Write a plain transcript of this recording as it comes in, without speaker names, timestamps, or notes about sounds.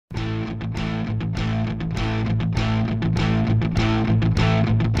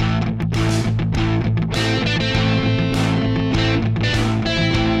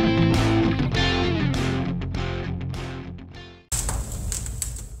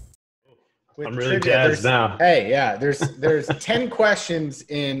with I'm really trivia. jazzed now. Hey, yeah, there's 10 questions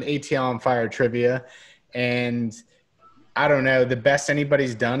in ATL on Fire trivia, and I don't know. The best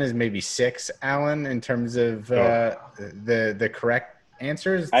anybody's done is maybe 6, Alan, in terms of the correct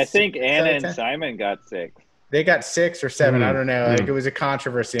answers. I think 6 Anna out of and 10? Simon got 6. They got 6 or 7. I don't know. Like, it mm. was a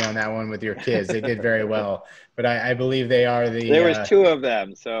controversy on that one with your kids. They did very well, but I believe they are There was 2 of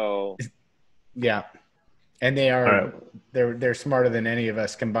them, so yeah, and they are All right. they're smarter than any of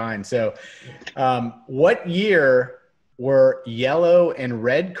us combined. So, what year were yellow and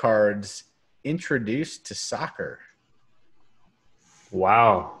red cards introduced to soccer?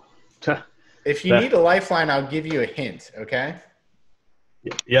 Wow. If you need a lifeline, I'll give you a hint. Okay.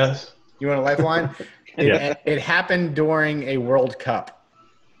 Yes. You want a lifeline? Yeah. It happened during a World Cup.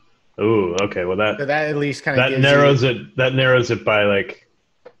 Ooh, okay. Well, So that at least kind of that narrows it. That narrows it by like.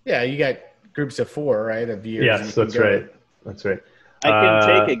 Yeah, you got groups of 4, right? Of years. Yes, that's right. That's right. I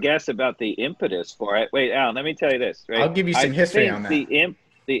can take a guess about the impetus for it. Wait, Alan, let me tell you this. Right? I'll give you some history on that.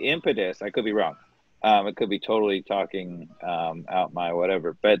 The impetus, I could be wrong. It could be totally talking out my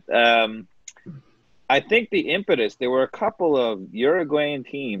whatever. But I think the impetus, there were a couple of Uruguayan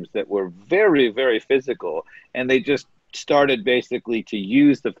teams that were very, very physical, and they just started basically to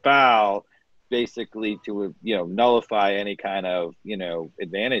use the foul basically to, nullify any kind of,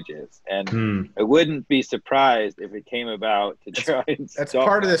 advantages. And I wouldn't be surprised if it came about to try and That's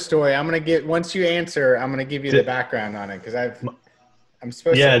part of the story. I'm going to get, once you answer, I'm going to give you the background on it, because I'm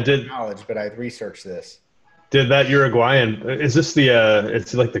supposed to have knowledge, but I've researched this. Did that Uruguayan, is this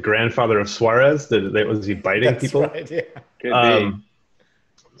it's like the grandfather of Suarez? Was he biting people? Right, yeah. Could be.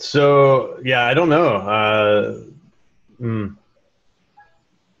 So, yeah, I don't know.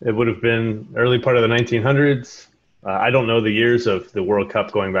 It would have been early part of the 1900s. I don't know the years of the World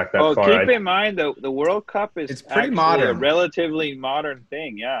Cup going back that far. Keep in mind, the World Cup is pretty modern. a relatively modern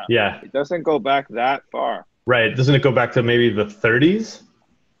thing, yeah. Yeah. It doesn't go back that far. Right. Doesn't it go back to maybe the 30s?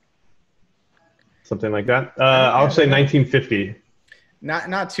 Something like that. I'll say 1950.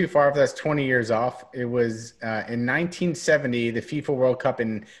 Not too far, if that's 20 years off. It was in 1970, the FIFA World Cup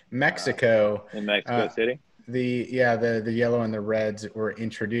in Mexico. In Mexico City? The yellow and the reds were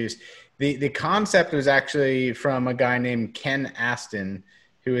introduced. The concept was actually from a guy named Ken Aston,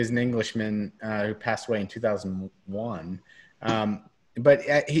 who is an Englishman who passed away in 2001. But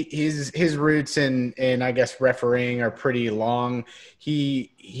his roots in I guess refereeing are pretty long. He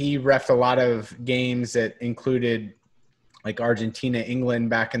reffed a lot of games that included like Argentina, England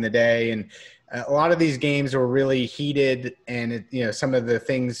back in the day, and a lot of these games were really heated, and some of the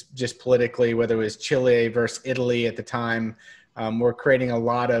things just politically, whether it was Chile versus Italy at the time, were creating a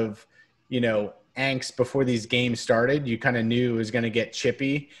lot of angst before these games started. You kind of knew it was going to get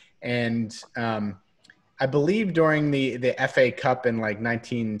chippy, and I believe during the FA Cup in like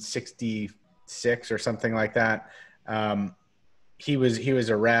 1966 or something like that, he was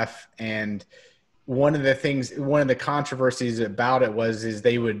a ref, and one of the controversies about it is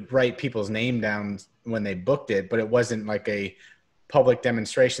they would write people's name down when they booked it, but it wasn't like a public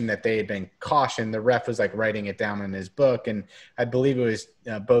demonstration that they had been cautioned. The ref was like writing it down in his book, and I believe it was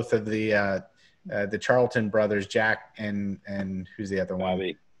both of the Charlton brothers, Jack and who's the other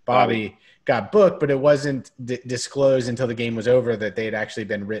one? Bobby got booked, but it wasn't disclosed until the game was over that they had actually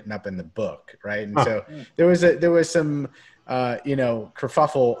been written up in the book, right? And so there was some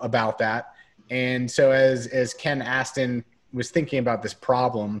kerfuffle about that. And so as Ken Aston was thinking about this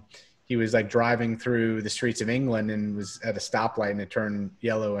problem, he was like driving through the streets of England and was at a stoplight, and it turned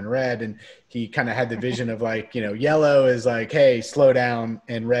yellow and red. And he kind of had the vision of like, yellow is like, hey, slow down,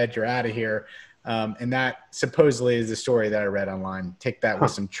 and red, you're out of here. And that supposedly is the story that I read online. Take that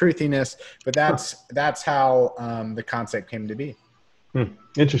with some truthiness, but that's how the concept came to be.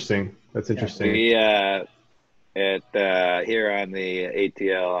 Interesting. That's interesting. We here on the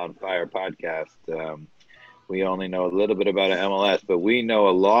ATL on Fire podcast, we only know a little bit about MLS, but we know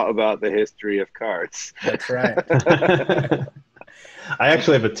a lot about the history of cards. That's right. I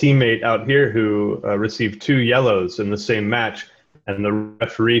actually have a teammate out here who received 2 yellows in the same match, and the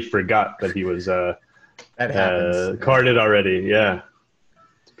referee forgot that he was carded already. Yeah,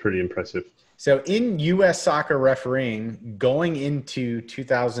 it's pretty impressive. So in U.S. soccer refereeing, going into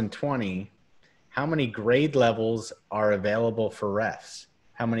 2020, how many grade levels are available for refs?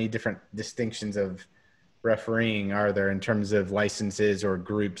 How many different distinctions of refereeing are there in terms of licenses or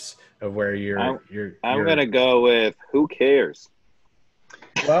groups of where I'm going to go with who cares?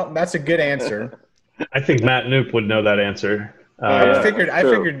 Well, that's a good answer. I think Matt Noop would know that answer. I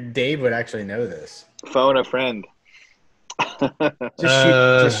figured Dave would actually know this. Phone a friend.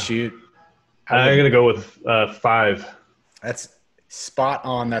 Just shoot. I'm going to go with 5. Spot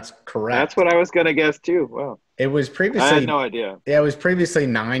on. That's correct. That's what I was going to guess too. Wow. It was previously. I had no idea. Yeah, it was previously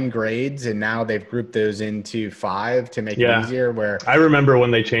 9 grades, and now they've grouped those into 5 to make it easier. Where I remember when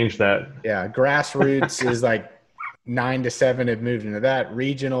they changed that. Yeah, grassroots is like 9 to 7 have moved into that.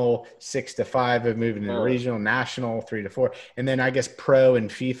 Regional 6 to 5 have moved into regional. National 3 to 4, and then I guess pro and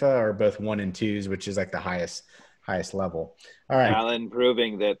FIFA are both 1 and 2s, which is like the highest level. All right, Alan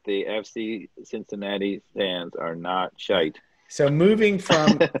proving that the FC Cincinnati fans are not shite. So moving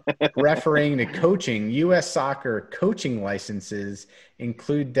from refereeing to coaching, U.S. soccer coaching licenses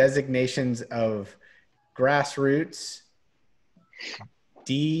include designations of grassroots,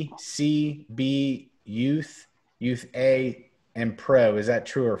 D, C, B, youth, youth A, and pro. Is that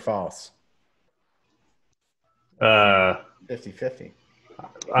true or false? 50-50.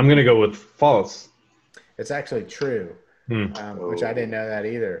 I'm going to go with false. It's actually true, which I didn't know that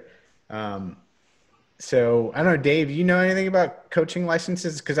either. So I don't know, Dave, you know anything about coaching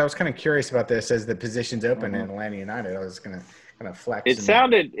licenses? Because I was kind of curious about this as the positions open in Atlanta United. I was going to kind of flex. It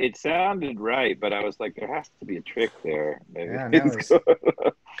sounded right, but I was like, there has to be a trick there. Maybe. Yeah,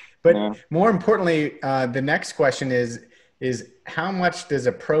 but more importantly, the next question is how much does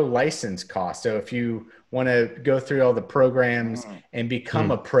a pro license cost? So if you want to go through all the programs and become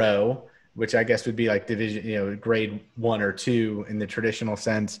a pro, which I guess would be like division, grade 1 or 2 in the traditional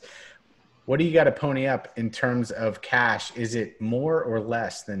sense. What do you got to pony up in terms of cash? Is it more or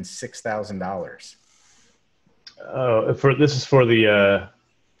less than $6,000? This is for the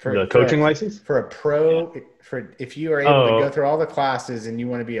coaching license? For a pro, if you are able to go through all the classes and you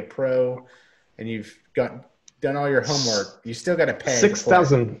want to be a pro and you've done all your homework, you still got to pay.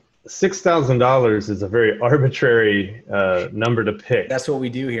 $6,000 is a very arbitrary number to pick. That's what we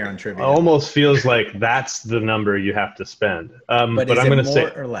do here on Trivia. It almost feels like that's the number you have to spend. But is I'm it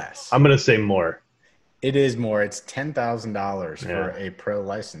more or less? I'm going to say more. It is more. It's $10,000 for a pro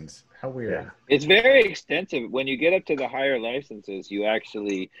license. How weird. Yeah. It's very extensive. When you get up to the higher licenses, you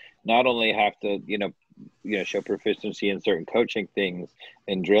actually not only have to, show proficiency in certain coaching things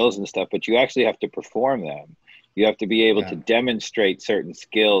and drills and stuff, but you actually have to perform them. You have to be able to demonstrate certain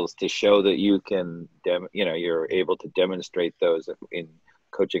skills to show that you can, you're able to demonstrate those in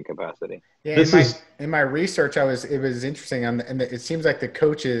coaching capacity. Yeah, in my research, it was interesting. And it seems like the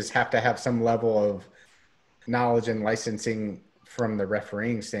coaches have to have some level of knowledge and licensing from the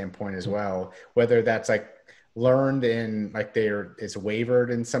refereeing standpoint as well, whether that's like learned in like it's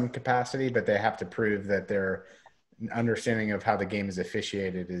wavered in some capacity, but they have to prove that their understanding of how the game is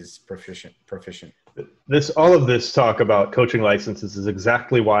officiated is proficient. All of this talk about coaching licenses is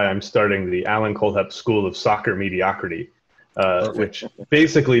exactly why I'm starting the Alan Kohlhepp School of Soccer Mediocrity, which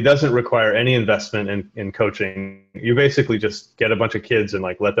basically doesn't require any investment in coaching. You basically just get a bunch of kids and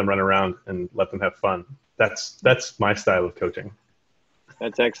let them run around and let them have fun. That's my style of coaching.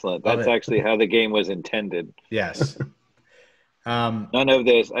 That's excellent. That's actually how the game was intended. Yes. None of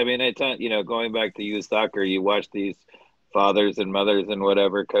this. I mean, it's not, going back to youth soccer, you watch these fathers and mothers and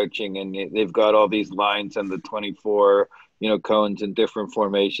whatever coaching, and they've got all these lines and the 24, cones and different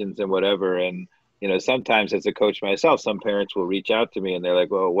formations and whatever. And, sometimes as a coach myself, some parents will reach out to me and they're like,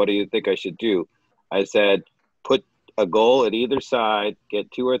 well, what do you think I should do? I said, put a goal at either side,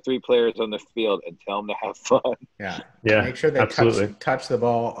 get 2 or 3 players on the field and tell them to have fun. Yeah. Make sure they touch the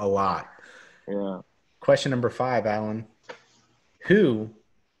ball a lot. Yeah. Question number 5, Alan. Who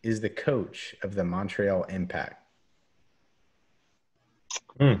is the coach of the Montreal Impact?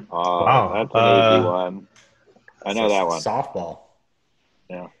 Wow. That's an easy one. I know that one. Softball.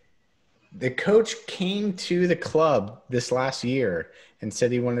 Yeah. The coach came to the club this last year and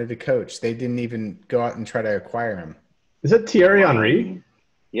said he wanted to coach. They didn't even go out and try to acquire him. Is that Thierry Henry?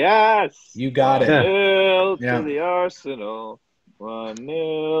 Yes. You got it. 1-0 to the Arsenal.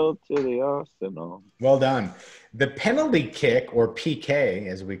 1-0 to the Arsenal. Well done. The penalty kick, or PK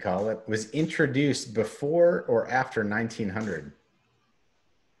as we call it, was introduced before or after 1900?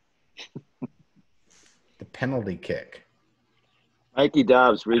 The penalty kick. Mikey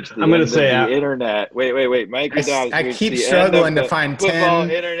Dobbs reached the end of the internet. Wait. Mikey Dobbs. I keep struggling to find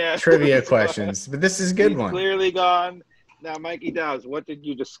 10 trivia questions, but this is a good one. Clearly gone. Now, Mikey Dobbs, what did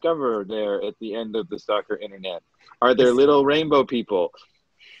you discover there at the end of the soccer internet? Are there little rainbow people?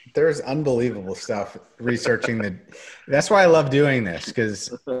 There's unbelievable stuff researching that's why I love doing this,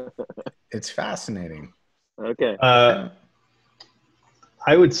 because it's fascinating. Okay. I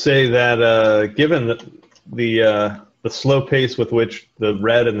would say that given the slow pace with which the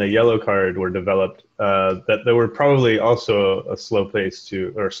red and the yellow card were developed, that there were probably also a slower pace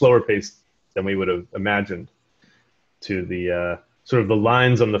than we would have imagined to the sort of the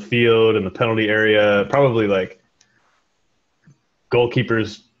lines on the field and the penalty area. Probably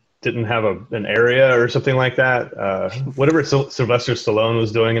goalkeepers didn't have an area or something like that. Whatever Sylvester Stallone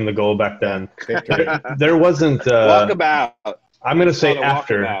was doing in the goal back then. There wasn't... Walkabout. I'm going to say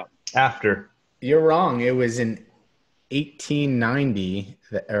after. After. You're wrong. It was in 1890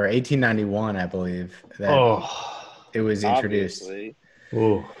 or 1891, I believe, that it was introduced.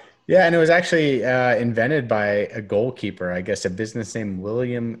 Ooh. Yeah, and it was actually invented by a goalkeeper, I guess, a business named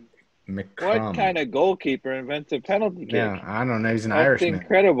William McCrum. What kind of goalkeeper invents a penalty kick? Yeah, I don't know. He's an Irishman. That's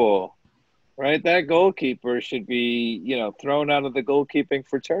incredible, right? That goalkeeper should be, thrown out of the goalkeeping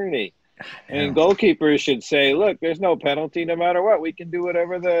fraternity. I mean, goalkeepers should say, look, there's no penalty no matter what. We can do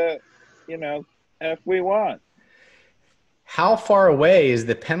whatever the, F we want. How far away is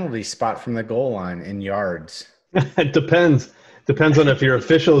the penalty spot from the goal line in yards? It depends. Depends on if your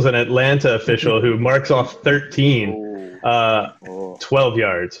official is an Atlanta official who marks off 13, 12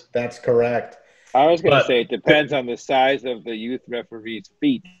 yards. That's correct. I was going to say it depends on the size of the youth referee's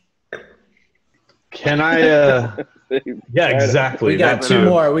feet. Can I? Yeah, exactly. We got two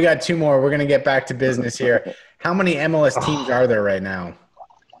more. We're going to get back to business here. How many MLS teams are there right now?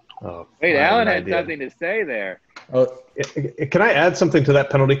 Oh, wait, Alan had something to say there. Oh, can I add something to that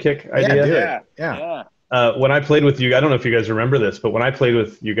penalty kick idea? Yeah. When I played with you, I don't know if you guys remember this, but when I played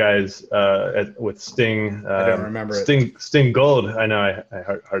with you guys with Sting, I don't remember Sting Gold. I know,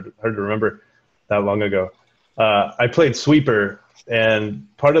 hard to remember that long ago. I played sweeper, and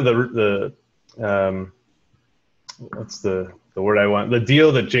part of the what's the word I want? The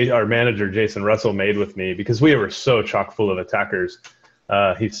deal that our manager Jason Russell made with me, because we were so chock full of attackers.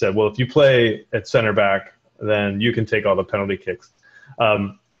 He said, "Well, if you play at center back, then you can take all the penalty kicks."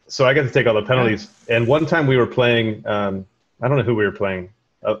 So I got to take all the penalties. And one time we were playing, I don't know who we were playing,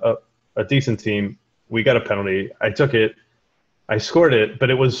 a decent team. We got a penalty. I took it. I scored it, but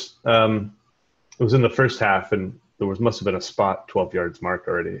it was in the first half, and there must have been a spot 12 yards marked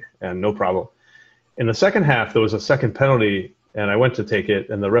already, and no problem. In the second half, there was a second penalty, and I went to take it,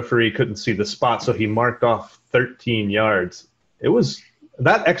 and the referee couldn't see the spot, so he marked off 13 yards.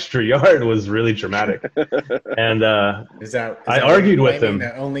 That extra yard was really dramatic. And I argued with him.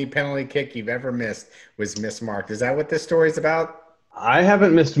 The only penalty kick you've ever missed was mismarked. Is that what this story's about? I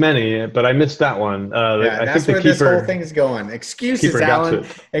haven't missed many, but I missed that one. I that's think where this whole thing's going. Excuses, Alan.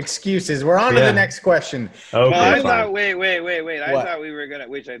 Excuses. We're on to the next question. Okay, I thought, wait. I thought we were going to,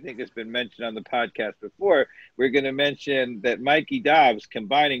 which I think has been mentioned on the podcast before, we're going to mention that Mikey Dobbs,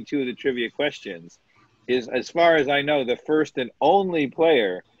 combining two of the trivia questions, is, as far as I know, the first and only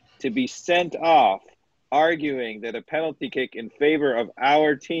player to be sent off arguing that a penalty kick in favor of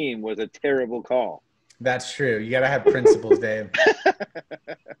our team was a terrible call. That's true. You got to have principles, Dave.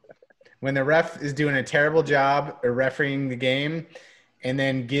 When the ref is doing a terrible job of refereeing the game and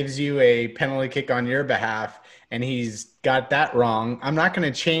then gives you a penalty kick on your behalf and he's got that wrong, I'm not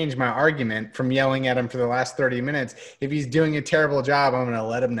going to change my argument from yelling at him for the last 30 minutes. If he's doing a terrible job, I'm going to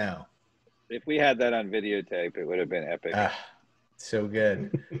let him know. If we had that on videotape, it would have been epic. So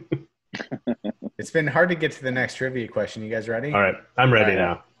good. It's been hard to get to the next trivia question. You guys ready? All right. I'm ready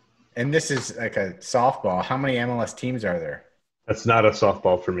now. And this is like a softball. How many MLS teams are there? That's not a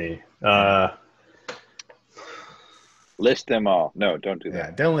softball for me. List them all. No, don't do that.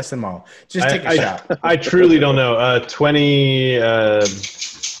 Yeah, don't list them all. Just take a shot. I truly don't know.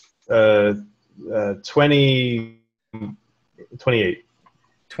 28.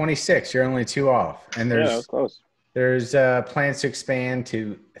 26. You're only 2 off. And there's close. There's plans to expand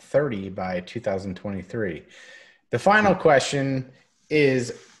to 30 by 2023. The final question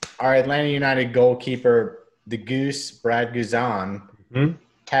is, our Atlanta United goalkeeper, the Goose, Brad Guzan,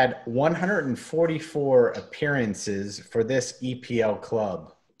 had 144 appearances for this EPL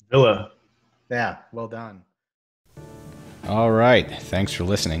club. Villa. Yeah, well done. All right. Thanks for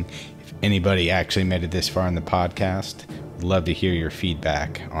listening. If anybody actually made it this far in the podcast, we'd love to hear your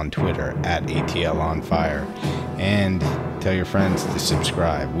feedback on Twitter at ATL on Fire. And tell your friends to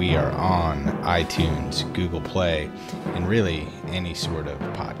subscribe. We are on iTunes, Google Play, and really any sort of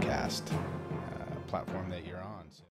podcast platform that you're